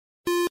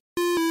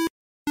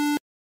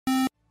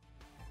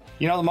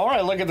You know, the more I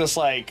look at this,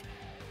 like,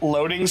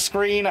 loading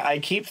screen, I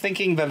keep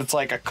thinking that it's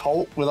like a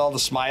cult with all the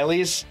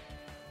smileys.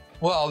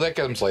 Well, that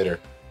comes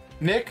later.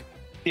 Nick?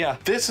 Yeah.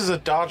 This is a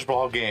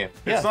dodgeball game.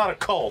 Yeah. It's not a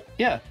cult.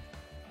 Yeah.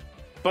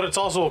 But it's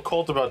also a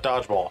cult about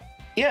dodgeball.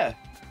 Yeah.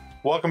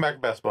 Welcome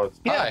back, Best Buds.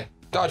 Yeah. Hi.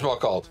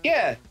 Dodgeball cult.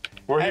 Yeah.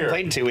 We're I haven't here.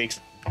 played in 2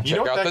 weeks. You know, Check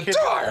what out that the kid,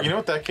 charm. you know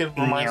what that kid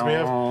reminds me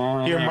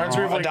of? He reminds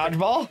me of like a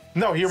dodgeball?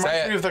 No, he reminds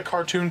Say me it. of the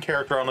cartoon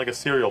character on like a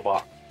cereal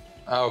box.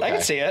 Okay. I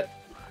can see it.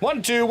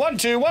 1, 2, 1,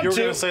 2, 1, You were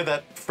 2. gonna say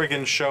that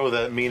friggin' show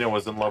that Mina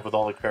was in love with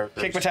all the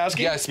characters. Kick Matowski?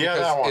 Yes, Yeah, that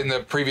because one. in the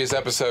previous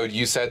episode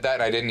you said that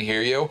and I didn't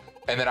hear you,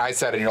 and then I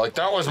said it and you're like,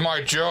 that was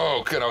my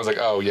joke, and I was like,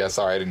 oh yeah,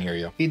 sorry, I didn't hear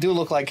you. You do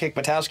look like Kick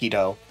Matowski,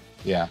 though.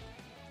 Yeah.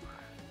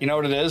 You know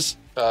what it is?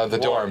 The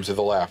dorms to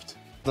the left.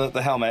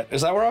 The helmet.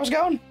 Is that where I was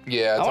going?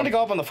 Yeah. I want to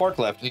go up on the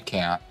forklift. You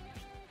can't.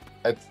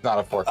 It's not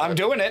a forklift. I'm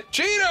doing it.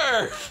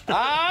 Cheater!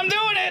 I'm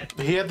doing it.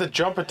 He had the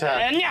jump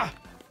attack. And yeah.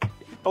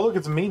 Oh look,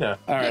 it's Mina.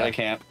 All right, Yeah. I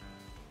can't.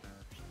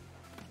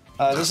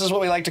 This is what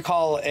we like to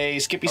call a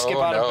skippy skip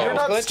Oh, out of no. You're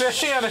bounds not glitch.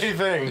 staying on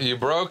anything. You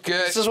broke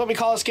it. This is what we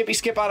call a skippy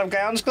skip out of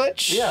bounds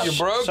glitch. Yeah. You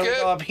broke So we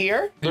it. go up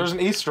here, There's an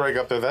Easter egg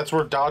up there. That's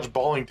where Dodge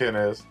Ballington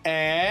is.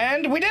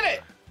 and we did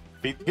it.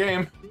 Beat the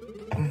game.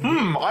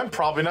 I'm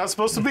probably not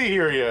supposed to be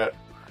here yet.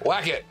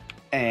 Whack it.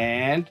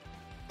 And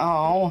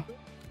oh,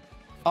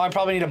 I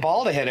probably need a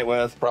ball to hit it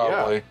with.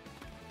 Probably.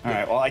 All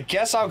right, well, I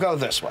guess I'll go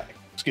this way.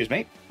 Excuse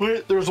me.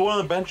 Wait, there's one on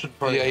the bench in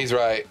front Yeah, of you. he's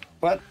right.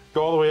 What?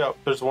 Go all the way up.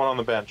 There's one on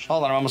the bench.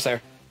 Hold on, I'm almost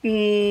there.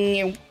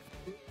 Yo,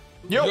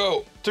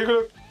 Go. take a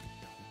look.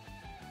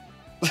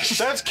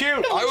 That's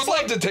cute. I would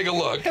love to take a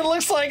look. It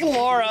looks like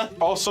Laura.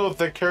 Also,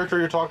 the character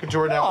you're talking to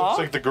right now Aw. looks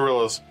like the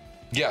gorillas.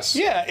 Yes.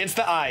 Yeah, it's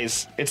the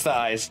eyes. It's the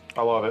eyes.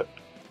 I love it.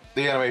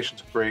 The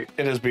animation's great.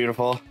 It is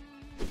beautiful.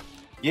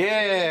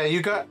 Yeah,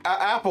 you got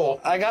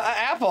apple. I got an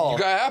apple. You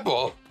got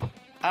apple.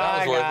 I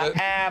was worth got it.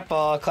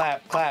 apple.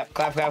 Clap, clap,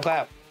 clap, clap,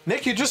 clap.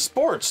 Nick, you just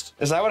sportsed.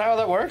 Is that how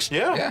that works?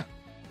 Yeah. Yeah.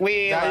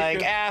 We Now you like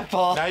can-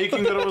 apple. Now you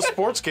can go to a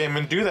sports game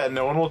and do that.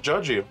 No one will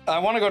judge you. I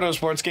want to go to a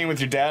sports game with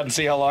your dad and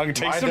see how long it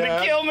takes My him dad-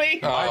 to kill me.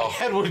 My Oh.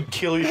 dad would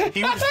kill you.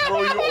 He would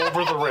throw you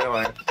over the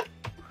railing.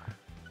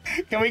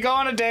 Can we go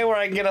on a day where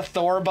I can get a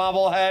Thor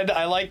bobblehead?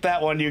 I like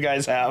that one you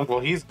guys have. Well,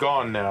 he's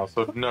gone now,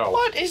 so no.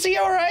 What? Is he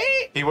all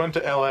right? He went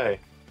to L.A.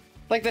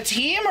 Like the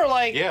team or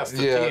like? Yes,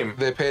 the Yeah. team.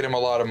 They paid him a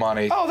lot of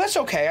money. Oh, that's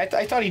okay.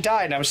 I thought he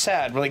died and I was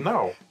sad. Like,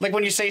 No. Like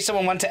when you say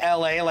someone went to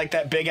L.A., like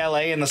that big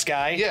L.A. in the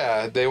sky.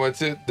 Yeah, they went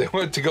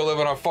to go live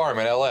on a farm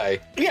in L.A.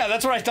 Yeah,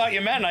 that's what I thought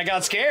you meant. And I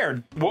got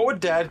scared. What would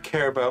Dad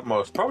care about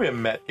most? Probably a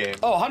Met game.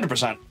 Oh,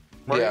 100%.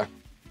 Right? Yeah.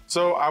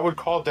 So I would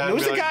call Dad. and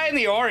Who's be the like, guy in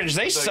the orange?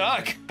 They like,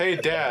 suck. Hey,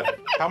 Dad,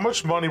 how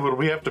much money would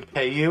we have to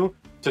pay you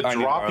to I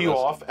need drop more of you those.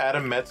 off at a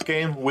Mets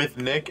game with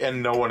Nick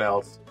and no one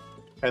else?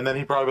 And then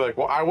he'd probably be like,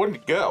 well, I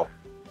wouldn't go.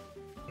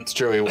 It's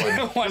true, he would.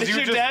 Why did you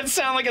your just- dad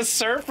sound like a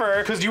surfer?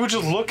 Because you would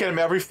just look at him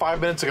every 5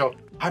 minutes and go,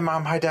 hi,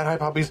 Mom, hi, Dad, hi,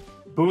 puppies.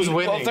 Who's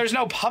winning? Well, if there's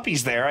no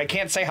puppies there, I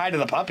can't say hi to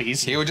the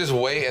puppies. He would just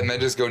wait and then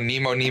just go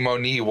Nemo, Nemo,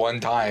 knee one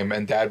time,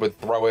 and Dad would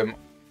throw him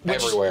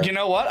everywhere. You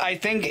know what? I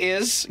think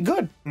is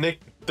good. Nick,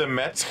 the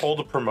Mets hold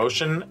a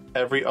promotion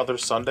every other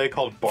Sunday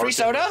called Bark. Free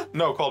soda?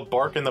 No, called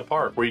Bark in the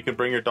Park, where you can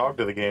bring your dog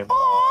to the game.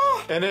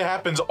 Aw, And it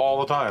happens all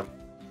the time.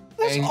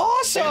 that's And-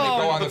 awesome. and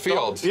they go on the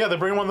field, Yeah, they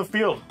bring him on the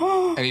field.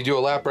 and you do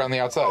a lap around the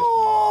outside.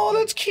 Oh,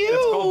 that's cute.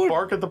 It's called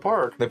Bark at the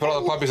Park. They put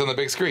all the puppies on the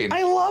big screen.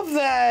 I love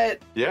that.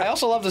 Yeah. I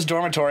also love this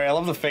dormitory. I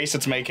love the face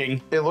it's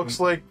making. It looks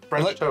like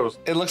French Look- toast.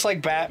 It looks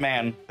like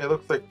Batman. It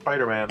looks like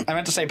Spider-Man. I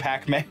meant to say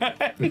Pac-Man.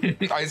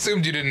 I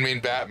assumed you didn't mean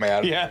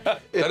Batman. Yeah.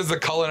 That is the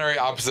culinary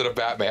opposite of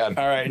Batman.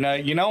 All right. Now,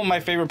 you know what my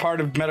favorite part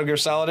of Metal Gear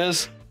Solid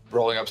is?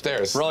 Rolling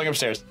upstairs. Rolling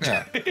upstairs.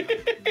 Yeah.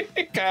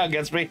 Kyle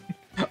gets me.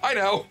 I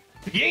know.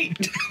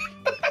 Yeet.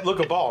 Look,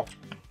 a ball.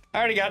 I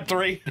already got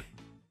 3.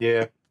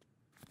 Yeah.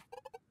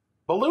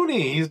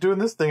 Balloony, he's doing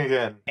this thing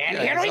again. And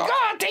Yeah, here he's we aw-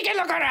 go. Take a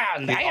look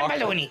around. I am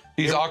awkward. Balloony.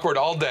 He's awkward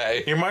all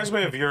day. He reminds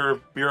me of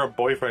your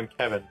boyfriend,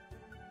 Kevin.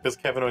 Because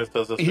Kevin always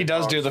does this. He thing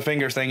does wrong. do the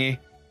finger thingy.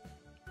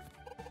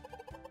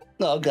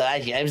 Oh,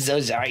 gosh. I'm so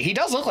sorry. He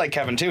does look like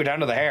Kevin, too, down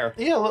to the hair.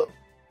 Yeah, look.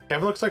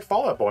 Kevin looks like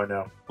Fall Out Boy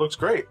now. Looks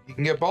great. You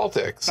can get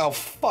Baltics. Oh,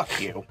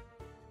 fuck you.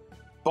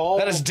 Ball.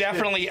 That is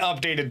definitely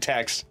updated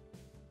text.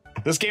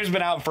 This game's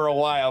been out for a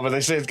while, but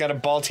they say it's got a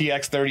Ball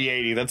TX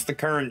 3080. That's the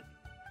current...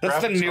 That's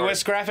the Graphics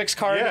newest graphics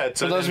card, Yeah, it's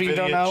for a those of you who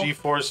don't know.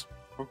 GeForce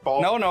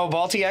ball. No,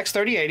 Ball TX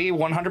 3080,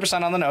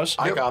 100% on the nose.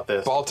 I got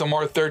this. Baltimore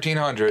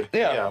 1300.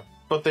 Yeah,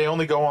 but they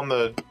only go on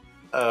the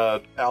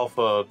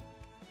alpha.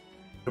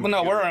 Well,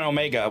 no, we're an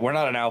Omega. We're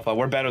not an Alpha.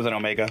 We're better than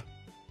Omega.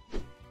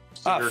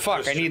 Ah, You're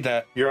fuck, I Chris- need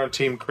that. You're on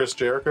Team Chris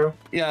Jericho?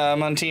 Yeah,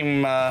 I'm on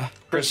team,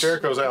 Chris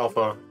Jericho's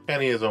alpha.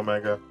 Kenny is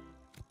Omega.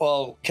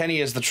 Well, Kenny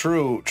is the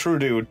true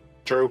dude.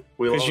 True.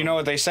 We love Because you him. know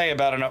what they say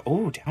about an...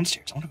 Ooh,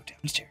 downstairs. I want to go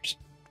downstairs.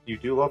 You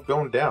do love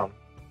going down.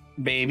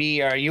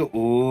 Baby, are you...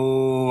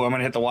 Ooh, I'm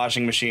gonna hit the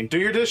washing machine. Do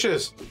your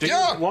dishes. Do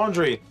Yeah. your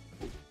laundry.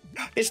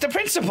 It's the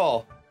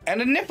principal.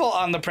 And a nipple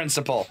on the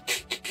principal.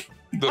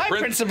 The Hi,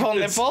 Principal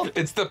it's- Nipple.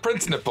 It's the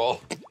Prince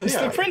Nipple. It's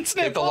the prince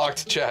nipple. Hit the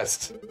locked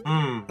chest.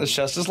 This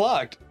chest is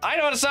locked. I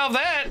know how to solve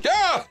that.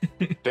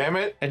 Yeah! Damn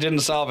it. I didn't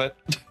solve it.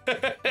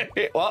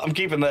 Well, I'm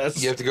keeping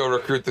this. You have to go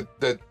recruit the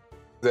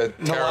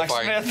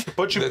terrifying, locksmith.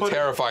 But you the put,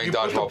 terrifying you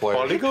dodgeball put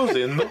the player. goes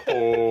in the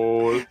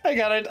hole. I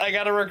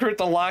gotta recruit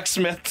the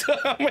locksmith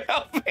to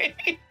help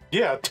me.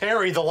 Yeah,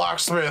 Terry the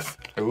locksmith.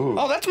 Ooh,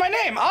 Oh, that's my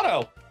name,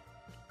 Otto.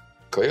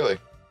 clearly.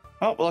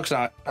 Oh, looks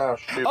not. Oh,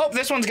 shoot. Oh,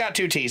 this one's got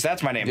 2 T's.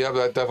 That's my name. Yeah,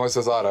 that definitely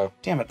says Otto.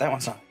 Damn it, that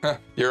one's not.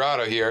 You're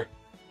Otto here.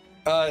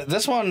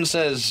 This one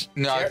says.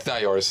 No, it's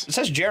not yours. It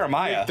says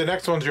Jeremiah. The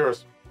next one's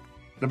yours.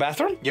 The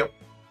bathroom? Yep.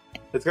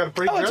 It's got a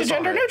pretty Oh, it's a dress on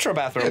gender it. neutral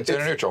bathroom. It's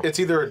gender neutral. It's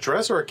either a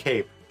dress or a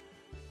cape.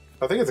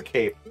 I think it's a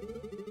cape.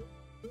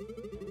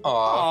 Aw.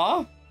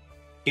 Aw,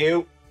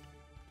 Cute.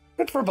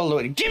 good for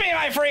balloon. Give me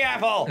my free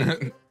apple.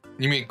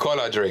 You mean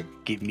cola drink?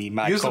 Give me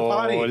my Use the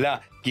potty.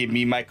 cola. Give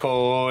me my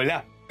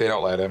cola. They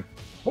don't let him.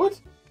 What?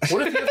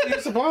 What if you have to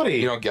use the body?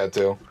 You don't get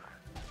to.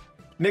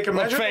 Nick, My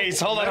imagine, face.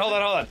 Hold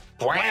on.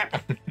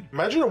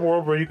 imagine a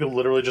world where you could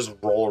literally just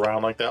roll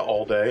around like that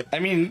all day. I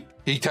mean,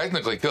 He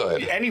technically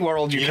could. any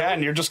world you You can.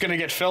 know- You're just gonna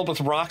get filled with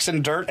rocks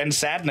and dirt and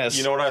sadness.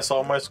 You know what I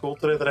saw in my school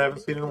today that I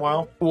haven't seen in a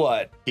while?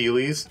 what?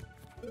 Heelys.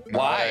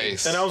 Why?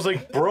 Nice. And I was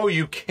like, bro,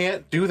 you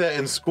can't do that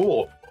in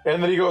school.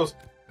 And then he goes,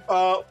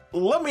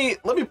 let me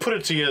put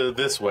it to you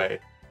this way.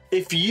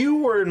 If you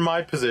were in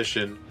my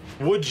position,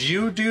 would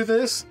you do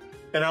this?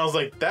 And I was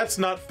like, that's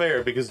not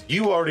fair because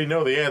you already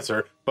know the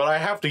answer, but I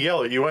have to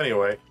yell at you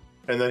anyway.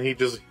 And then he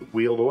just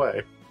wheeled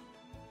away.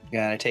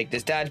 Gotta take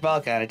this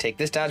dodgeball. Gotta take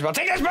this dodgeball.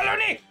 Take this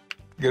balloony.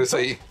 You're gonna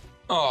say,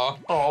 aw.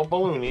 Oh,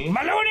 balloony.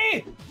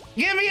 Balloony,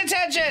 give me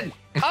attention.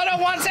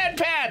 Otto wants head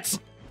pats.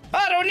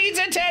 Otto needs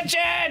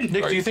attention.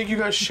 Nick, do you think you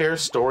guys share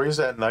stories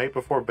at night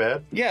before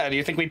bed? Yeah. Do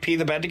you think we pee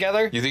the bed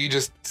together? You think he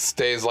just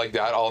stays like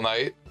that all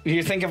night? Do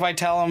you think if I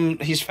tell him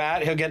he's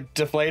fat, he'll get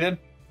deflated?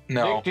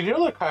 No. Nick, did you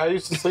know that Kyle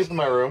used to sleep in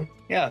my room?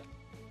 Yeah.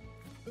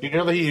 Did you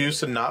know that he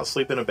used to not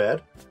sleep in a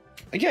bed?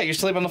 Yeah. You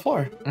sleep on the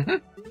floor.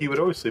 He would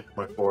always sleep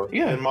on my floor.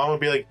 Yeah. And mom would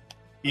be like,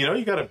 you know,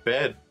 you got a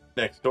bed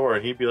next door.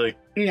 And he'd be like,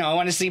 No, I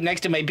want to sleep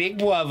next to my big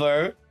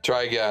brother.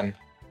 Try again.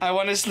 I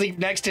want to sleep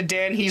next to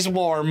Dan. He's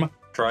warm.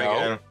 try No.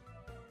 again.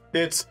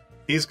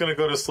 He's going to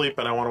go to sleep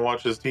and I want to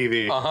watch his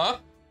TV. Uh-huh.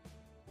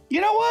 You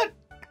know what?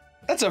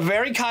 That's a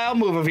very Kyle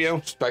move of you.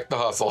 Respect the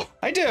hustle.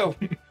 I do.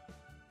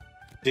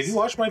 Did you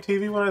watch my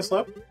TV when I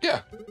slept?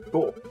 Yeah.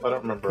 Cool. I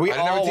don't remember. We I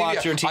didn't have a all TV.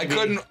 watch your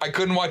TV. I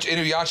couldn't watch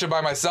Inuyasha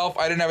by myself.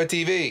 I didn't have a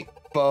TV.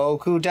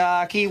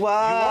 Bokudaki You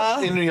wa.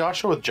 watched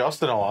Inuyasha with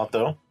Justin a lot,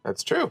 though.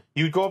 That's true.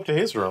 You'd go up to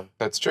his room.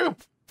 That's true.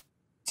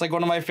 It's like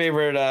one of my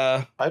favorite.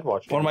 I'd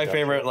watch One of my Inuyasha.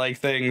 favorite like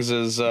things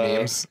is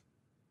Memes.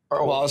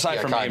 Oh, well, aside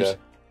yeah, from kinda. memes,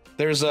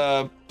 there's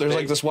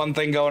like this one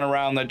thing going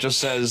around that just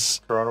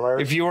says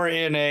Coronavirus? if you were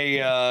in a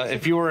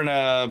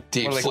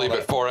Deep what do they sleep call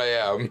at 4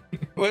 a.m.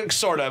 Well,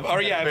 sort of,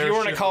 or yeah, if you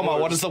were in a coma,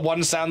 what is the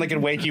one sound that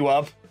can wake you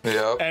up?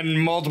 Yep.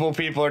 And multiple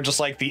people are just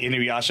like the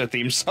Inuyasha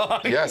theme song.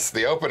 Yes,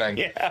 the opening.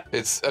 Yeah.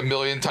 It's a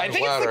million I times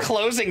think louder. it's the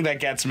closing that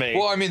gets me.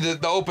 Well, I mean, the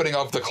opening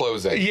of the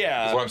closing.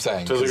 Yeah. Is what I'm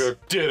saying. Does it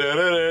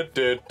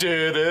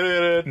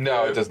go...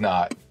 No, it does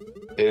not.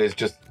 It is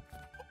just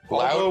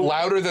Although-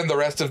 louder than the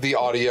rest of the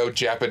audio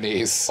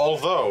Japanese.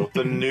 Although,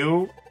 the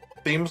new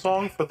theme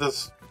song for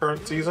this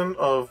current season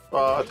of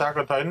Attack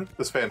on Titan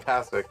is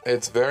fantastic.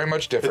 It's very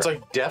much different. It's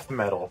like death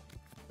metal.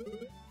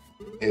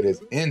 It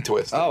is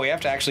interesting. Oh, we have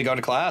to actually go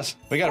to class.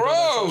 We got to build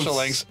our Gross! social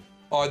links.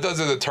 Oh, it does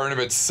in the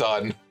tournament,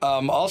 son.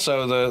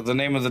 Also, the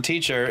name of the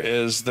teacher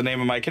is the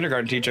name of my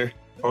kindergarten teacher.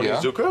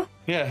 Onizuka?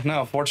 Yeah,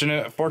 no,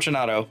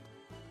 Fortunato.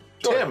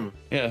 Tim.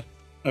 Yeah,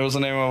 it was the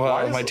name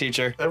Why of is my it-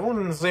 teacher.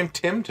 Everyone's named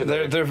Tim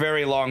today. They're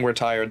very long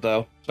retired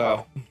though,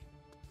 so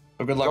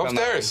good luck Go on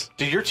that. upstairs.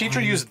 Did your teacher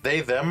use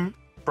they, them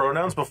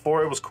pronouns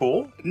before it was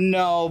cool?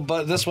 No,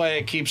 but this way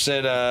it keeps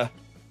it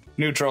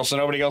neutral, so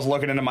nobody goes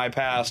looking into my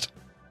past.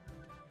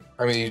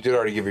 I mean, you did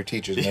already give your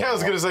teachers. Yeah, I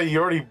was going to say, you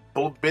already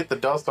bit the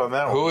dust on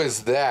that Who one.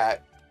 is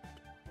that?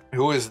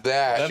 Who is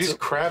that? She's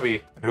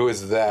crabby. Who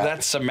is that?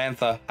 That's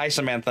Samantha. Hi,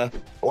 Samantha.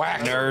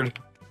 Whack. Nerd.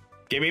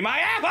 Give me my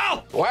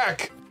apple.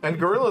 Whack. And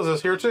Gorillas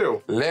is here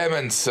too.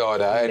 Lemon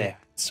soda. Yeah,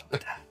 soda.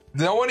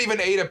 No one even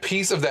ate a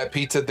piece of that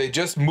pizza. They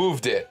just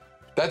moved it.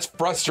 That's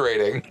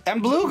frustrating.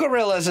 And blue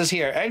gorillas is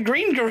here, and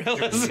green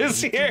gorillas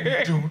is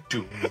here,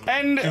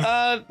 and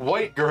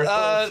White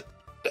Gorillas.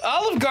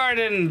 Olive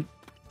Garden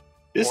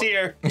is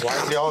here. Why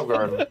is the Olive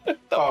Garden?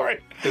 Don't worry.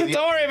 Don't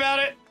worry about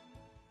it.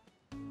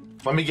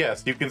 Let me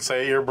guess. You can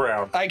say you're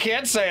brown. I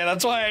can't say it.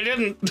 That's why I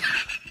didn't.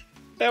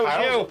 That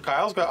was you.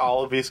 Kyle's got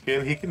olivey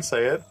skin. He can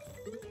say it.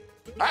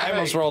 I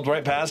almost rolled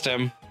right past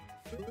him.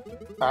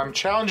 I'm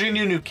challenging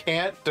you and you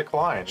can't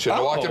decline. Shouldn't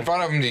have walked Oh. in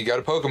front of him. You got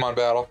a Pokemon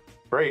battle.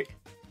 Great.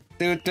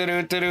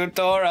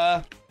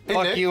 Dora. Hey,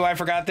 Fuck Nick. you, I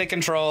forgot the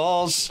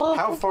controls.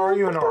 How far are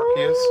you in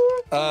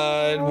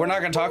Arceus? We're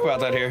not gonna talk about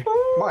that here.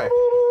 Why?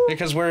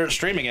 Because we're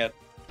streaming it.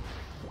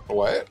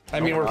 What? I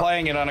mean, we're not.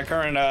 playing it on a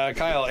current,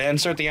 Kyle,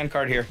 insert the end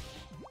card here.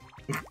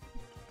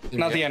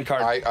 Not the end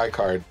card. I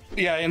card.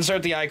 Yeah,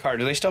 insert the I card.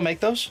 Do they still make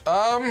those?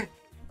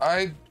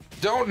 I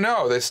don't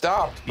know. They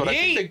stopped, but I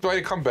think they might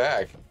have come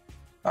back.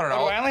 I don't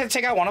know. Oh, I only have to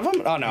take out one of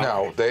them? Oh, no.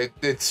 No,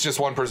 it's just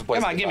one person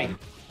plays. Come on, give me.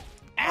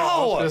 I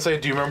was Ow! gonna say,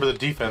 do you remember the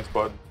defense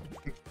button?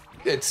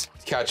 It's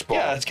catch ball.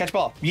 Yeah, it's catch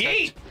ball.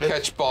 Yeet!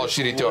 Catch ball,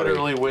 shitty Tori.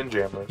 Literally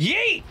windjammer.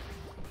 Yeet!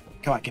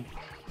 Come on, give me.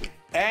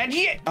 And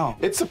yeet! Oh,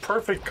 It's the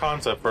perfect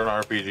concept for an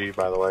RPG,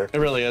 by the way. it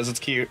really is. It's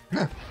cute.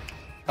 How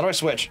do I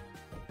switch?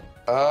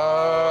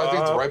 I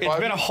think it's the right It's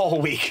button. been a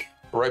whole week.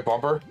 Right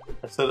bumper.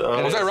 I said,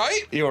 Was that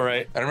right? You were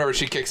right. I remember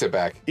she kicks it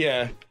back.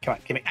 Yeah. Come on,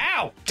 give me.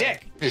 Ow!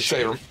 Dick! You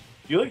say,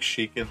 you like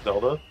Sheik in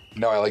Zelda?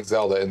 no, I like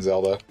Zelda and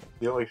Zelda.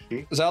 You like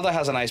Sheik? Zelda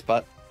has a nice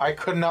butt. I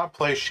could not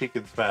play Sheik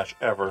in Smash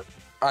ever.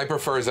 I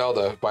prefer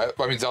Zelda. I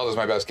mean, Zelda's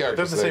my best character.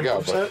 That's the so same there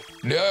you go, moveset?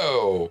 but-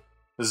 No.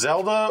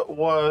 Zelda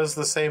was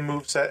the same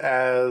moveset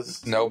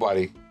as...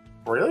 Nobody.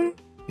 Really?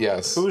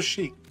 Yes. Who is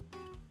Sheik?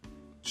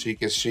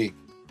 Sheik is Sheik.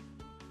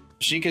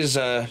 Sheik is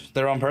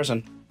their own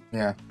person.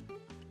 Yeah.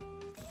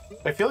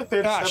 I feel like they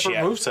had Ah, separate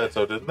shit. movesets,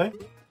 though, didn't they?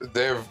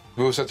 Their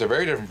movesets are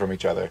very different from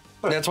each other.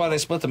 That's why they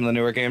split them in the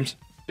newer games.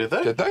 Did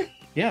they? Did they?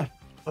 Yeah.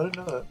 I didn't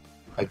know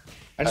that.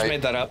 I just I-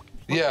 made that up.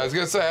 Yeah, I was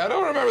gonna say I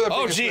don't remember that.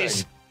 Oh, being a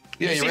jeez. thing.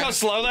 Yeah, You see how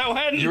slow that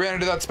went? you ran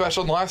into that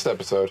special in the last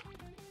episode.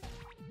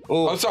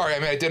 Ooh. I'm sorry. I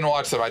mean, I didn't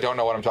watch them. I don't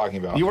know what I'm talking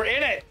about. You were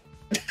in it.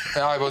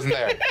 No, I wasn't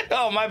there.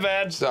 Oh, my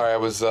bad. Sorry, I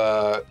was.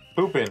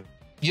 Pooping.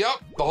 Yep,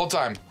 the whole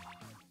time.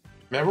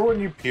 Remember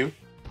when you puked?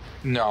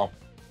 No,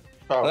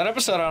 Oh, That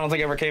episode I don't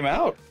think ever came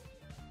out.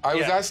 I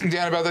was Yeah. asking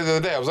Dan about that the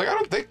other day. I was like, I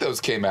don't think those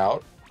came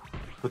out.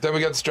 But then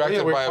we got distracted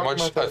we were by a talking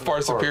about that in the far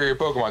car. superior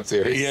Pokemon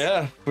series.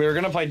 Yeah. We were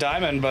going to play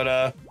Diamond,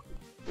 but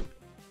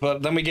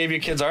then we gave you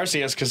kids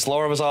Arceus because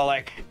Laura was all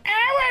like,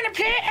 I want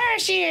to play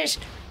Arceus.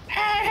 I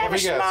have me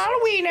a guess. small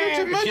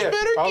wiener. Much yeah,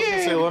 better I was gonna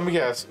game. say, let me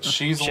guess.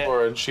 She's Shit.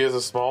 Laura and she has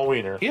a small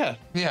wiener. Yeah.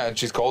 Yeah, and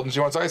she's cold and she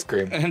wants ice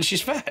cream. And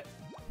she's fat.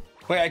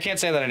 Wait, I can't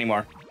say that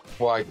anymore.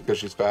 Why? Because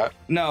she's fat.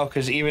 No,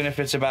 because even if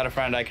it's about a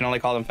friend, I can only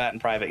call them fat in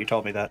private. You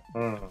told me that.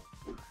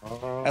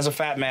 As a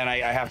fat man, I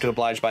have to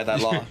oblige by that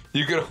law.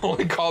 You can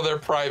only call their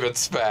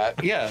privates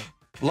fat. Yeah.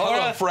 Hello,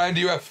 Laura, friend.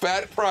 You have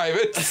fat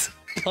privates.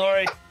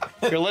 Lori,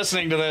 if you're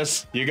listening to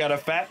this, you got a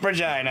fat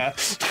vagina.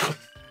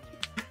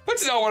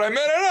 That's not what I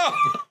meant at all.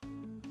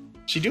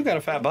 She do got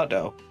a fat butt,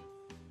 though.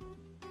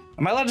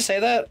 Am I allowed to say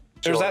that? Or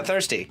is Sure. that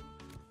thirsty?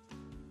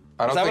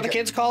 I don't Is that what think- the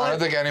kids call I don't it?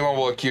 think anyone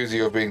will accuse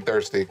you of being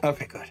thirsty.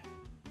 Okay, good.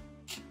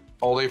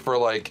 Only for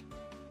like.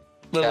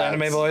 Little Cats.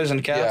 anime boys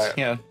and cats.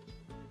 Yeah.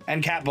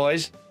 And cat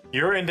boys.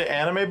 You're into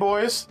anime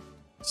boys,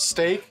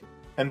 steak,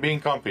 and being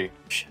comfy.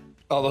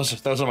 Oh, those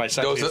are my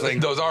sexiest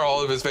things. Those are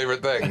all of his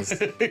favorite things.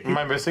 Am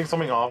I missing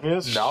something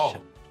obvious? No.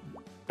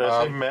 Did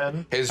I say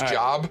men? His All right.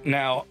 job.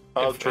 Now,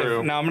 Oh,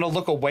 true. now I'm gonna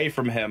look away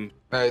from him,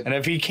 and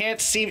if he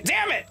can't see me,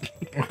 damn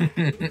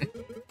it!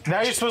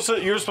 Now you're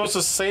supposed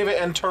to save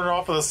it and turn it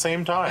off at the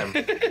same time.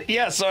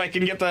 Yeah, so I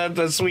can get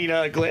the sweet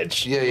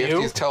glitch. Yeah, you have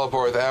to use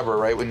teleport with Aber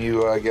right when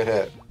you get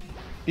hit.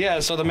 Yeah,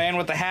 so the man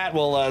with the hat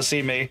will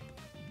see me.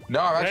 No,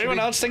 I'm Did actually. anyone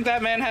else think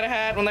that man had a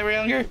hat when they were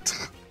younger?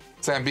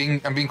 So I'm being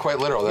quite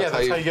literal.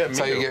 That's, Yeah, that's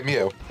how you get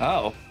Mew.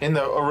 Oh, In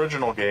the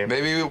original game.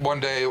 Maybe one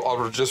day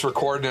I'll just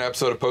record an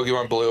episode of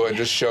Pokemon Blue and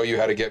just show you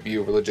how to get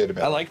Mew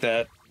legitimately. I like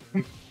that.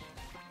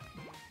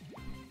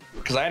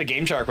 Because I had a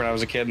Game Shark when I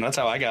was a kid, and that's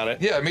how I got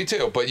it. Yeah, me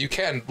too. But you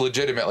can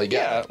legitimately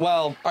get Yeah, it.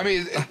 well, I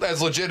mean,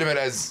 as legitimate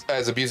as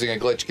abusing a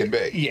glitch can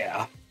be.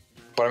 yeah.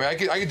 But I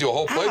mean, I could do a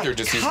whole playthrough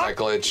just using that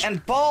glitch.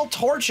 And ball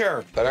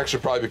torture. That'd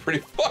actually probably be pretty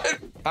fun.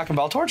 Cock and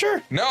ball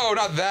torture? No,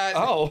 not that.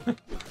 Oh.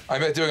 I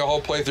meant doing a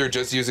whole playthrough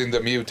just using the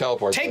Mew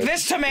teleport. Take glitch.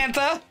 this,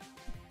 Samantha!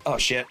 Oh,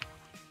 shit.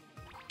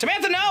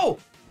 Samantha, no!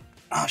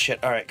 Oh,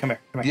 shit. All right, come here.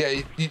 Come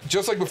here. Yeah,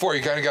 just like before,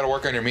 you kind of got to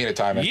work on your Mina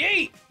timing.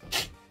 Yeet!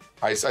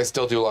 I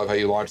still do love how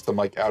you launch them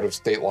like out of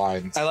state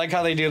lines. I like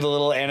how they do the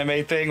little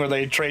anime thing where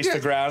they trace Yeah, the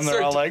ground and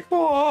they're cert- all like,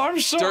 oh, I'm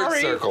Dirt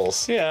sorry.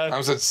 circles. Yeah. I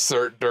almost said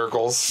Cert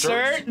Dirkles.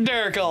 Cert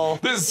Dirkle.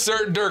 This is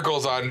Cert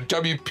Dirkles on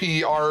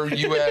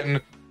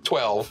WPRUN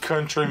 12.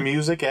 Country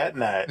music at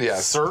night.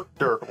 Yes. Sir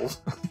Dirkles.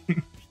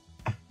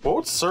 What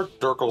would Sir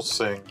Dirkles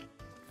sing?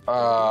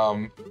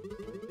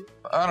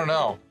 I don't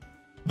know.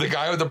 The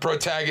guy with the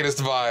protagonist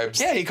vibes.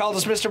 Yeah, he called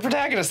us Mr.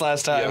 Protagonist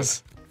last time.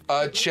 Yes.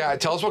 Chad,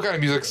 tell us what kind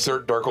of music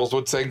Cert Dirkles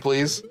would sing,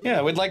 please.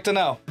 Yeah, we'd like to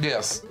know.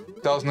 Yes.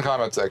 Tell us in the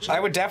comment section. I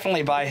would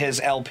definitely buy his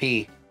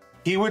LP.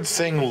 He would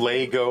sing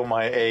Lego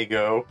My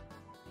Ego.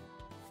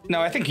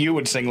 No, I think you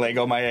would sing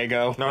Lego My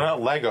Ego. No,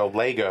 not Lego.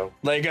 Lego.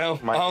 Lego?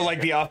 My oh, Ego.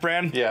 like the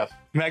off-brand? Yeah.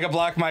 Mega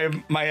Block My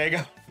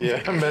Ego?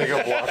 Yeah,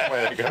 Mega Block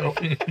My Ego.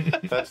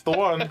 That's the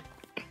one.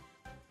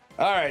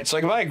 All right, so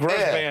I can buy a growth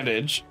Yeah.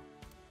 bandage.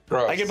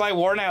 Gross. I could buy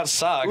worn out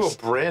socks. Ooh, a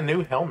brand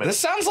new helmet. This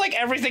sounds like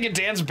everything in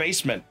Dan's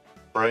basement.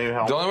 brand new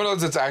helmet. The only one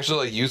that's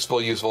actually like useful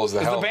is the Is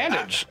the helmet.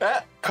 bandage.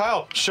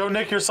 Kyle, show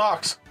Nick your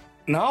socks.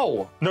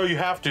 No. No, you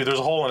have to. There's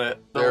a hole in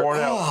it. They're There- worn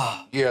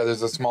out. Yeah,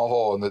 there's a small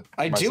hole in the.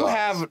 I my do socks.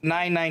 have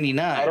 $9.99.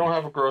 I don't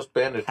have a gross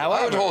bandage.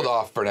 However, I would hold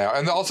off for now.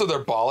 And also,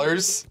 they're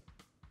ballers.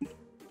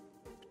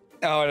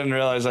 Oh, I didn't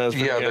realize that was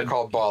pretty Yeah, good. they're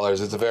called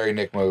ballers. It's a very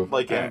Nick move.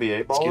 Like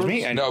NBA ballers? Excuse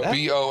me? I No,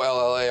 knew that.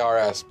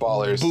 BOLLARS,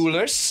 ballers.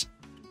 Boolers.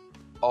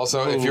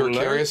 Also, if you're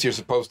Ruler. curious, you're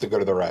supposed to go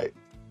to the right.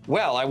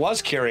 Well, I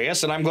was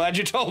curious, and I'm glad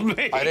you told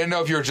me. I didn't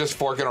know if you were just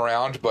forking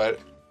around, but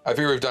I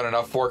figure we've done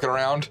enough forking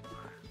around.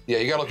 Yeah,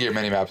 you gotta look at your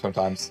mini-map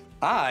sometimes.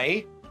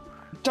 I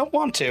don't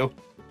want to.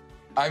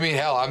 I mean,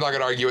 hell, I'm not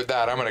gonna argue with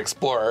that. I'm an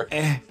explorer.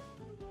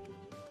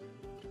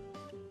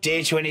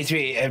 Day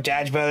 23 of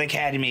Dodgeball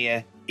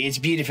Academia. It's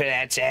beautiful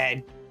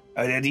outside,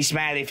 although these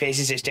smiley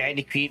faces are starting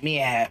to creep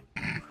me out.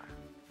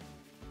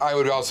 I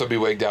would also be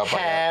wigged out by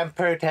that. I'm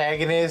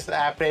protagonist.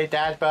 I play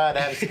dodgeball. I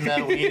have a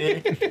smell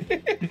wiener.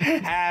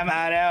 I'm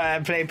Otto.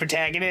 I play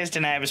protagonist,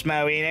 and I have a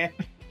small wiener.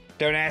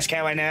 Don't ask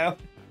how I know.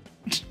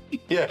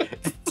 Yeah.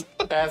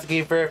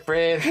 Asking for a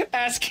friend.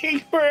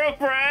 Asking for a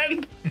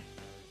friend.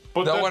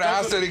 But No that one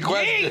asked doesn't- any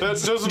questions.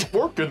 That doesn't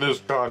work in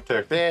this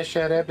context. Yeah,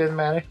 shut up. Doesn't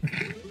matter.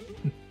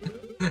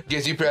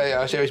 Guess you probably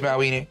also my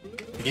wiener.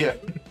 Yeah.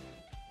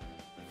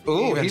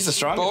 Ooh, Even he's the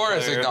strongest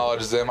Boris player.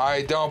 acknowledges him.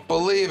 I don't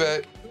believe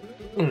it.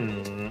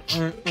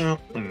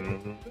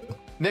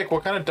 Nick,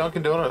 what kind of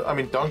Dunkin'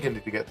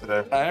 did you get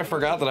today? I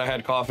forgot that I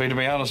had coffee, to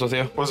be honest with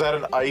you. Was that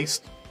an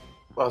iced,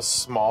 a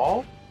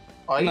small,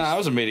 iced, No, I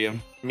was a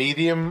medium.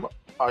 medium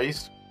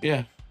iced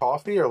Yeah,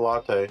 coffee or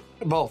latte?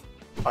 both.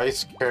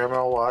 Iced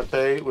caramel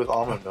latte with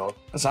almond milk.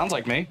 That sounds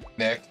like me.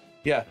 Nick,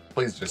 Yeah.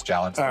 please just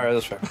challenge. All right,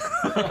 that's fair.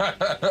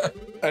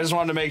 I just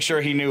wanted to make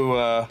sure he knew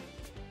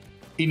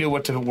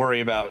what to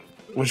worry about,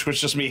 which was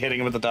just me hitting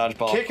him with the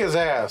dodgeball. Kick his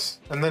ass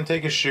and then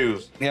take his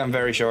shoes Yeah, I'm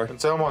very sure. and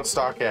sell them on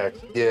StockX.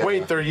 Yeah.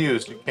 Wait, they're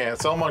used. You can't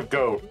sell them on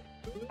Goat.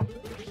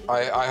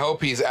 I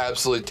hope he's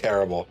absolutely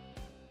terrible.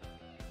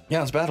 Yeah,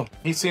 let's battle.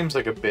 He seems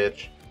like a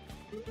bitch.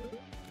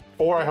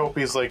 Or I hope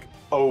he's like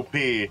OP.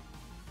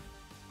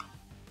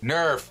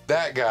 Nerf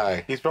that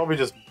guy. He's probably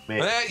just me.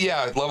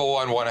 Yeah, level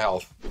 1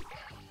 health.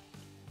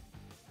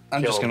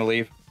 I'm just Kill gonna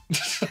leave.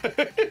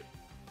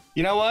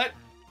 You know what?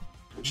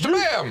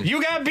 Shabam!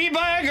 You got beat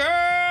by a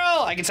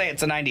girl! I can say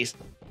it's the 90s.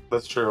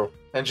 That's true.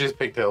 And she's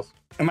pigtails.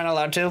 Am I not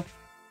allowed to?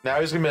 Now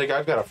he's gonna be like,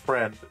 I've got a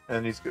friend,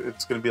 and it's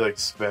gonna be like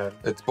Sven.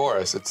 It's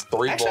Boris. It's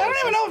 3 Actually, I don't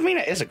even Borises. know if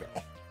Mina is a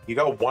girl. You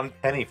got 1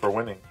 penny for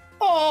winning.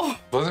 Oh.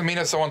 Wasn't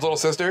Mina someone's little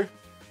sister?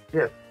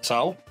 Yeah.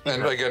 So?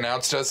 And like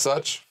announced as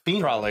such?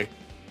 Probably.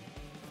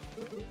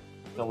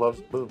 I love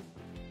Spoon.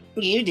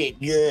 You did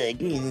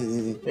good.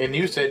 And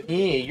you said,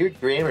 yeah, your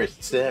grammar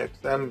sucks.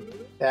 I'm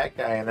that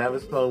guy, and I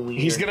was so weird.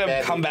 He's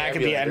gonna come back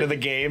at the end of the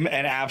game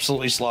and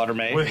absolutely slaughter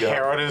me. with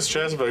hair on his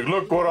chest, like,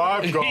 look what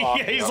I've got.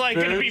 Yeah, he's like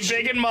gonna be bitch.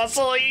 big and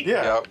muscly.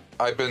 Yeah. Yep.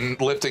 I've been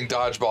lifting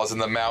dodgeballs in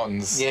the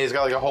mountains. Yeah, he's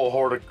got like a whole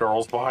horde of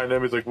girls behind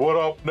him. He's like, what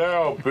up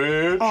now,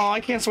 bitch? Oh, I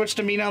can't switch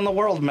to Mina on the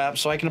world map,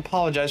 so I can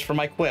apologize for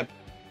my quip.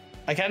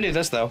 I can do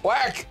this though.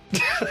 Whack!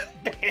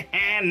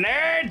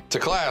 Nerd! To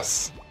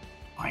class.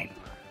 Fine.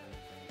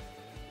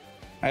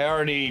 I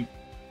already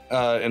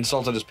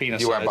insulted his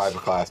penis. You went by size. the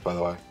class, by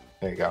the way.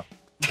 There you go.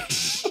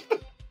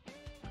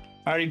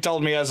 Already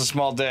told me he has a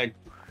small dick.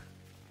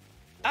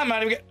 I'm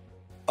not even.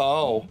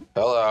 Oh,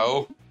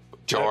 Hello,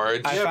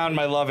 George. I found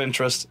my love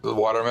interest. The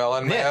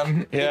watermelon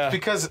man. Yeah. It's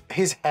because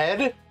his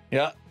head,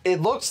 Yeah,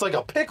 it looks like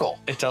a pickle.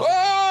 it does. Whoa!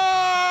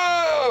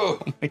 Oh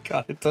my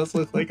god, it does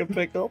look like a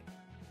pickle.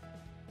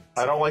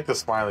 I don't like the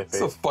smiley It's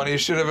the face.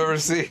 funniest shit I've ever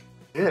seen.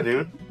 Yeah,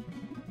 dude.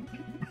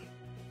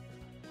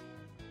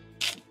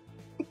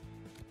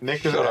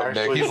 Nick is Shut up, Nick.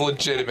 actually... He's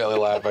legitimately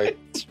laughing.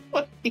 It's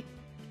funny.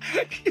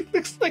 He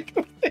looks like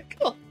a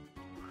pickle.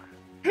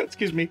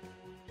 Excuse me.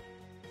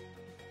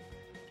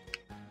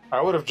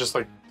 I would have just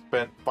like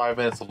spent 5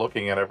 minutes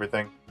looking at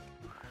everything.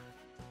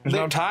 There's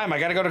no time. I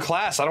gotta go to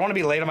class. I don't want to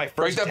be late on my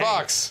Break first that day.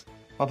 box.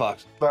 What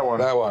box? That one.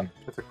 That one.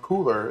 It's a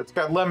cooler. It's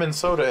got lemon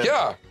soda in it.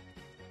 Yeah.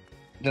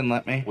 Didn't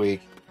let me.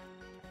 Weak.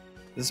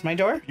 Is this my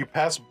door? You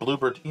passed Blue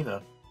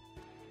Bertina.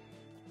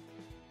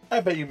 I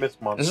bet you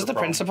missed Monster Is this the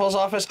Phone. principal's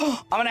office? I'm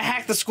gonna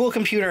hack the school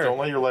computer. Don't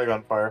let your leg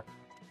on fire.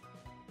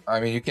 I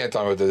mean, you can't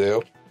tell me what to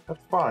do. That's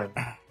fine.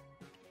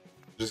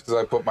 Just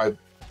because I put my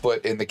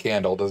foot in the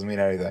candle doesn't mean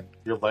anything.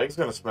 Your leg's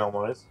gonna smell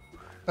nice.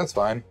 That's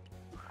fine.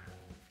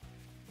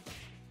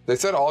 They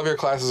said all of your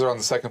classes are on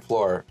the 2nd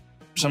floor.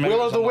 So maybe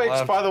Will it of the was on Wicks,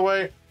 left. by the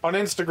way, on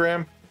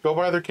Instagram. Go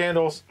buy their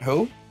candles.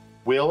 Who?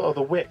 Will of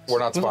the Wicks. We're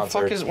not Who the fuck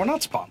sponsored. is? We're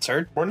not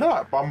sponsored. We're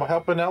not. I'm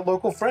helping out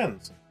local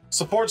friends.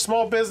 Support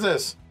small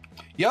business.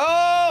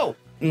 Yo!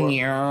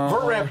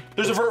 Vert ramp.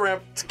 There's a vert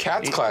ramp. It's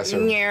Cat's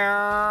classroom. Do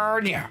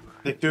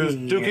a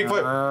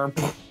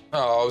kickflip.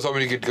 Oh, I was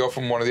hoping you could go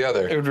from one to the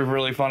other. It would be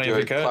really funny Do if a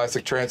we could.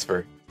 classic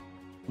transfer.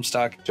 I'm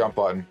stuck. Jump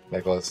button,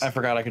 Nicholas. I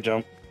forgot I could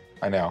jump.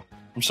 I know.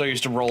 I'm so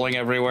used to rolling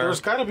everywhere.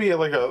 There's got to be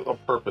like a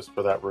purpose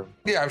for that room.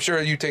 Yeah, I'm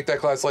sure you take that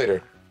class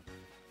later.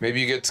 Maybe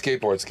you get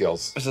skateboard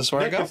skills. Is this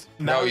where I go?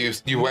 No,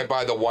 you went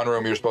by the one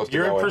room you're supposed to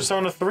You're go in in.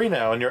 Persona 3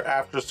 now, and you're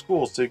after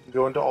school, so you can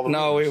go into all the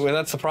No, rooms.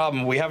 that's the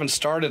problem. We haven't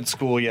started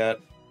school yet.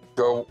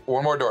 Go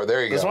one more door.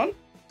 There you This go. one?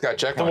 It's got a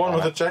check The mark one on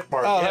with the it. check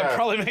mark. Oh, yeah. that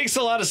probably makes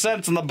a lot of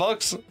sense in the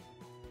books.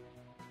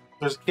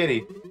 There's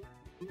Kitty.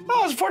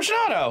 Oh, it's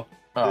Fortunato.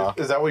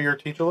 Is that what your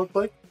teacher looked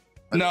like?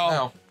 No,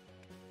 No,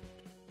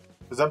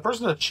 Is that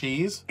person a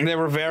cheese? they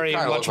were very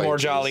Kinda much look like more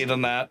cheese. jolly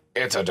than that.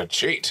 it's a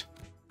cheat.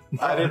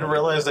 I didn't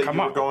realize that Come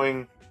you were on.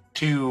 going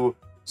to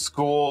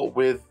school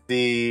with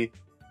the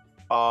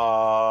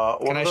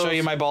Can I show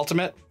you my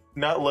ultimate?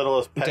 not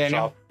Littlest Pet Daniel?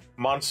 Shop,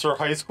 Monster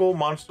High School,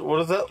 Monster,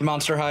 what is that?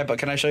 Monster High, but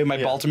can I show you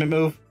my ultimate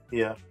move?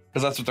 Yeah,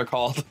 Because that's what they're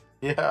called.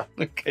 yeah.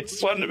 Okay,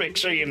 just wanted to make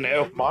sure you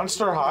knew.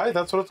 Monster High,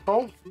 that's what it's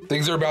called.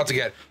 Things are about to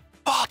get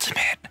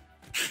ultimate.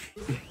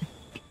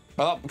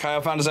 Oh,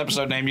 Kyle found his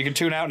episode name. You can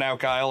tune out now,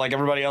 Kyle, like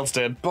everybody else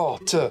did.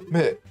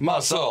 Ultimate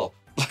Muscle.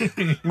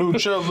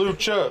 Mucha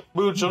lucha,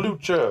 mucha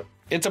lucha.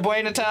 It's a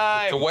buena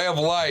time. The way of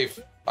life.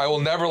 I will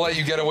never let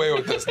you get away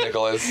with this,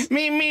 Nicholas.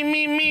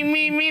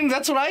 Meme.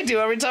 That's what I do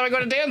every time I go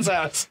to Dan's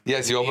house.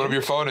 Yes, you open up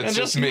your phone and it's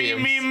And just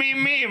memes.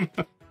 meme.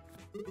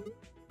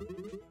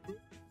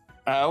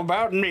 How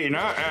about Nina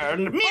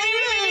and me?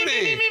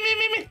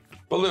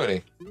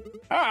 Balloony.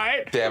 All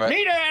right. Damn it.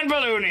 Nina and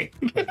Balloony.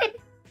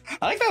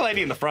 I like that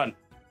lady in the front.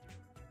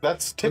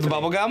 That's With Tiffany. the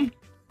bubble gum.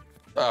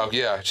 Oh,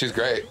 yeah, she's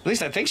great. At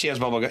least I think she has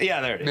bubble gum.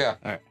 Yeah, there it is. Yeah.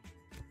 All right.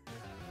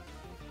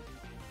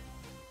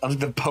 I like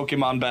the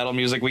Pokemon battle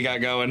music we got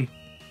going.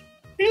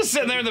 He's just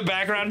sitting there in the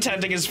background,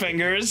 tenting his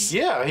fingers.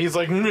 Yeah, he's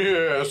like,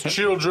 yes,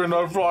 children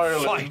are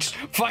violent.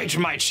 Fight,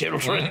 my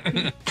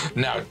children.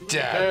 Now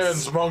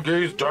dance. Dance,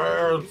 monkeys,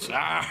 dance.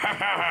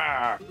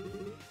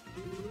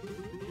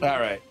 All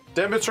right.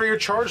 Demonstrate your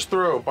charge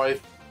throw by...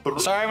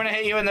 Sorry, I'm gonna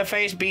hit you in the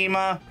face,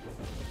 Beema.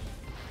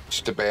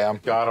 Bam.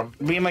 Got him.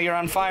 Beema, you're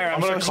on fire. I'm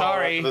gonna so call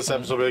sorry. after this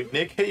episode. Be like,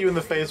 Nick hit you in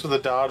the face with a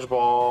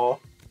dodgeball,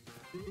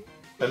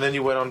 and then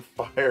you went on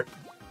fire.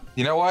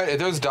 You know what? If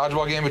there was a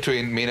dodgeball game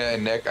between Mina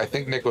and Nick, I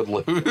think Nick would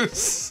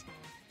lose.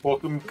 Well,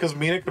 because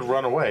Mina could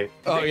run away.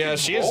 Oh Nick yeah, could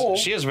she roll. is.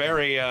 She is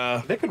very.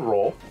 Nick could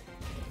roll.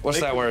 What's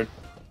Nick- that word?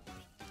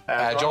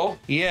 Agile?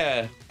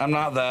 Yeah, I'm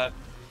not that.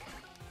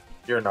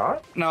 You're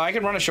not? No, I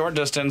can run a short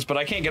distance, but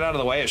I can't get out of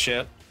the way of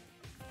shit.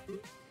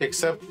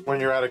 Except when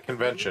you're at a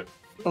convention.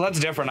 Well, that's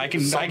different. I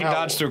can Somehow-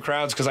 dodge through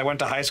crowds because I went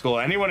to high school.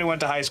 Anyone who went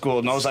to high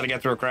school knows how to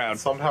get through a crowd.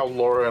 Somehow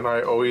Laura and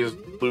I always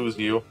lose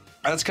you.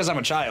 That's because I'm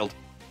a child.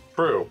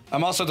 True.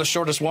 I'm also the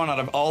shortest one out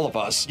of all of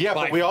us. Yeah,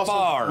 by but we also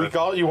far. we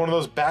got you one of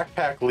those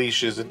backpack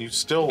leashes, and you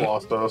still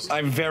lost us.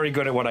 I'm very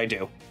good at what I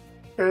do.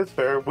 Okay, it's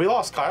fair. We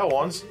lost Kyle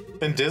once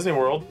in Disney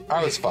World.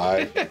 I was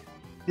fine.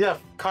 Yeah,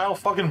 Kyle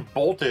fucking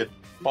bolted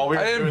while we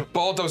were I doing... didn't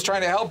bolt. I was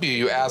trying to help you,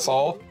 you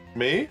asshole.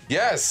 Me?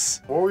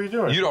 Yes. What were you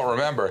doing? You don't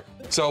remember.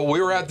 So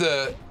we were at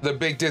the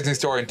big Disney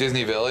store in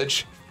Disney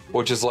Village,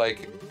 which is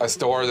like a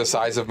store the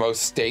size of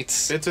most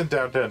states. It's in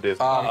downtown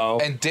Disney.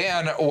 And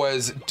Dan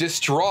was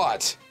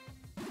distraught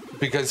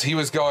because he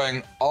was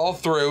going all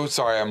through.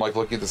 Sorry, I'm like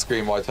looking at the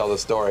screen while I tell the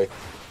story.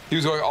 He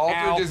was going all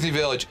Ow. through Disney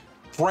Village,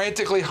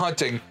 frantically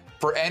hunting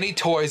for any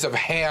toys of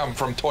Ham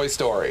from Toy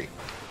Story.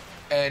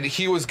 And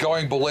he was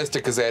going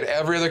ballistic because they had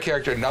every other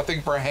character, nothing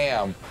for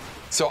Ham.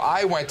 So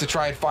I went to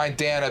try and find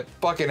Dan a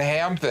fucking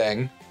Ham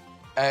thing,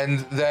 and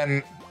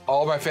then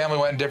all my family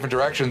went in different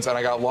directions, and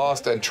I got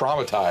lost and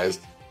traumatized.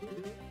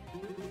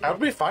 How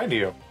did we find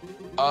you?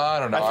 I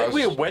don't know. I think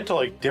we went to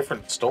like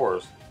different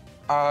stores.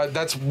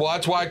 That's why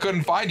I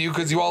couldn't find you,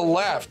 because you all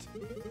left.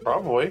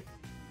 Probably.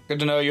 Good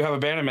to know you have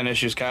abandonment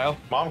issues, Kyle.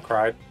 Mom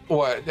cried.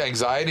 What,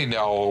 anxiety?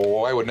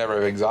 No, I would never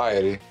have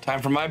anxiety. Time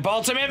for my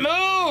ultimate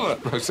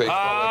move! Say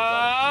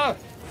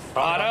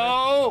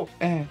Otto!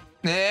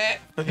 Nah.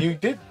 You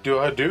did do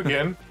a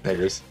Hadouken.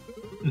 Niggers.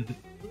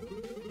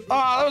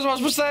 Oh, that was the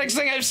most pathetic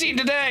thing I've seen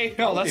today.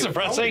 Oh, that's I'll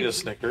depressing. eat a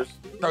Snickers.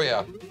 Oh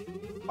yeah.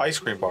 Ice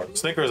cream bar.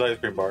 Snickers ice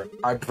cream bar.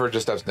 I prefer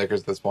just to have Snickers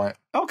at this point.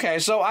 Okay,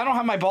 so I don't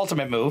have my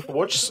ultimate move.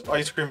 Which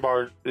ice cream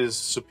bar is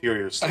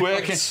superior?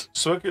 Twix.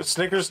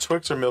 Snickers,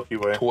 Twix, or Milky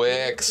Way?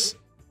 Twix.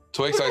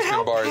 Twix ice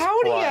cream bar is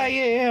Pouty prime. I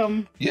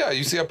am. Yeah,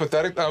 you see how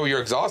pathetic? Oh,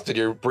 you're exhausted.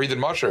 You're breathing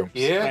mushrooms. I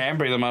Yeah. am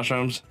breathing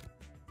mushrooms.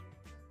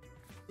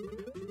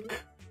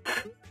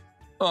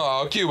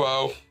 Oh,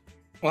 Cubo.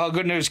 Well,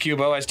 good news,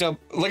 Cubo. I still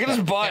look at his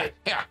butt.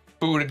 Yeah.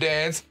 Buddha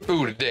dance.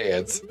 Buddha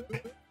dance.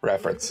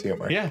 Reference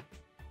humor. Yeah.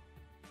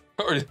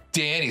 Or did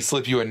Danny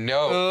slip you a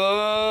note?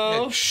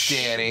 Oh,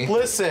 Danny.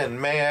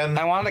 Listen, man.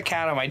 I want a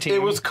cat on my team.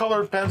 It was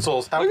colored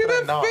pencils. How Look could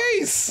at I not? that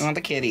face. I want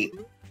the kitty.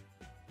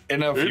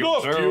 Enough,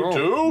 Enough, you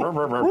two.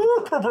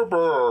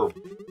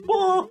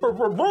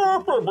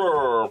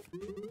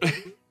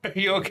 Are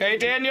you okay,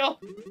 Daniel?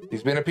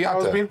 He's been a I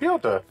was pianta. being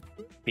Pianta.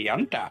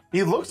 Pianta.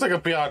 He looks like a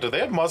Pianta. They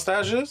have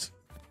mustaches.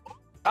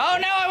 Oh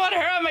no, I want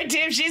her on my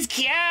team. She's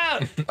cute.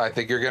 I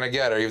think you're gonna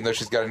get her, even though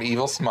she's got an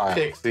evil smile.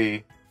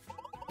 Pixie.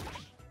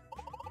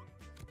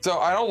 So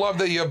I don't love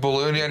that you have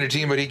Balloony on your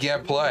team, but he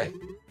can't play.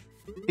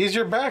 He's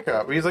your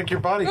backup. He's like your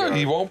No, bodyguard.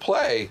 he won't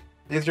play.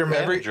 He's your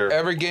manager.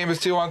 Every game is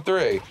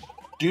 2-on-3.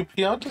 Do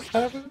Piantas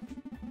have it?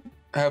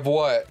 Have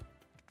what?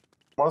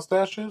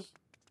 Mustaches?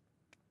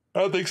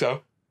 I don't think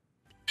so.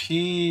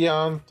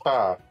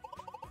 Pianta.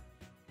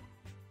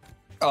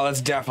 Oh,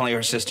 that's definitely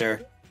her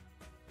sister.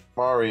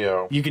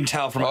 Mario. You can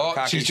tell from how Oh,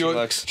 cocky she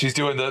looks. she's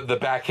doing the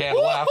backhand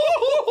laugh.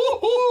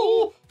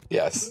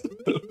 Yes.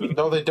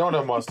 No, they don't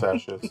have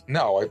mustaches.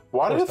 No.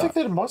 Why do do you think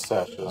they had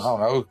mustaches? I don't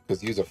know,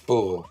 because you're a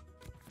fool.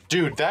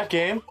 Dude, that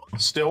game,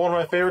 still one of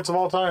my favorites of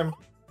all time.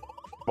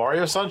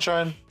 Mario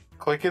Sunshine.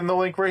 Click in the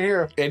link right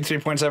here.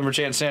 83.7%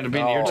 chance Santa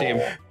being your team.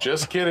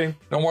 Just kidding.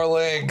 No more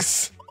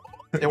legs.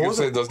 It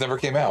wasn't Those never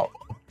came out.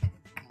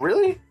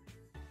 really.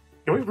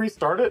 Can we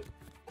restart it?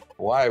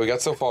 Why? We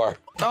got so far.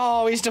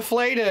 Oh, he's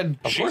deflated.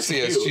 Of course he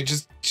is.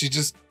 She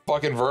just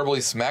fucking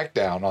verbally smacked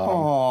down on him.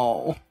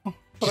 Oh.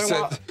 She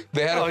said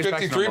they had a he's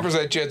back to normal.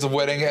 53% chance of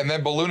winning, and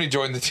then Balloony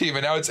joined the team,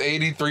 and now it's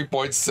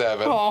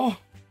 83.7. Oh.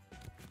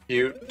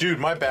 Dude,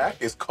 my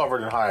back is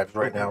covered in hives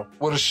right now.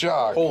 What a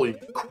shock. Holy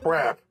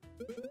crap.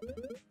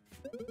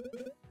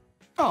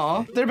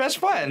 Oh, they're best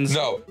friends.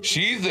 No,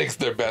 she thinks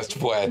they're best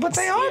friends. But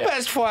they are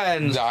best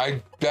friends.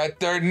 I bet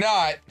they're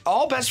not.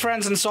 All best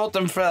friends insult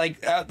them for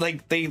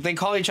they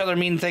call each other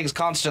mean things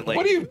constantly.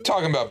 What are you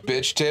talking about,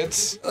 bitch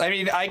tits? I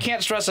mean, I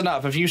can't stress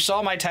enough. If you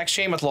saw my text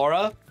chain with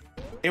Laura,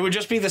 it would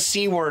just be the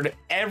C word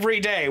every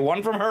day.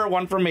 One from her,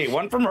 one from me.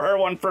 One from her,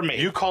 one from me.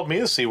 You called me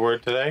the C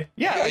word today.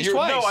 Yeah, at least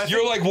twice.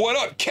 You're like, what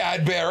up,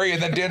 Cadbury?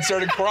 And then Dan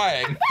started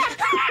crying.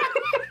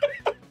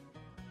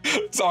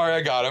 Sorry,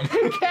 I got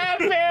him.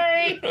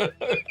 Cadbury!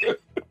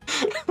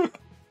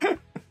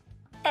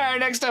 Alright,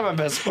 next time I'm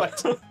best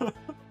friends.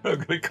 I'm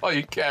gonna call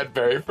you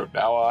Cadbury from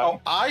now on.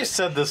 Oh, I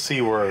said the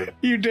C word.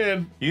 You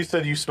did. You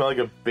said you smell like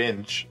a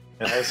binge.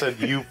 And I said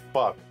you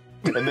fuck.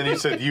 And then you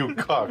said you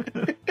cuck.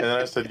 And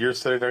then I said you're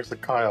sitting next to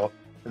Kyle.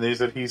 And then you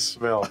said he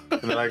smell.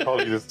 And then I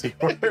called you the C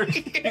word.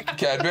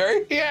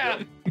 Cadbury?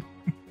 Yeah.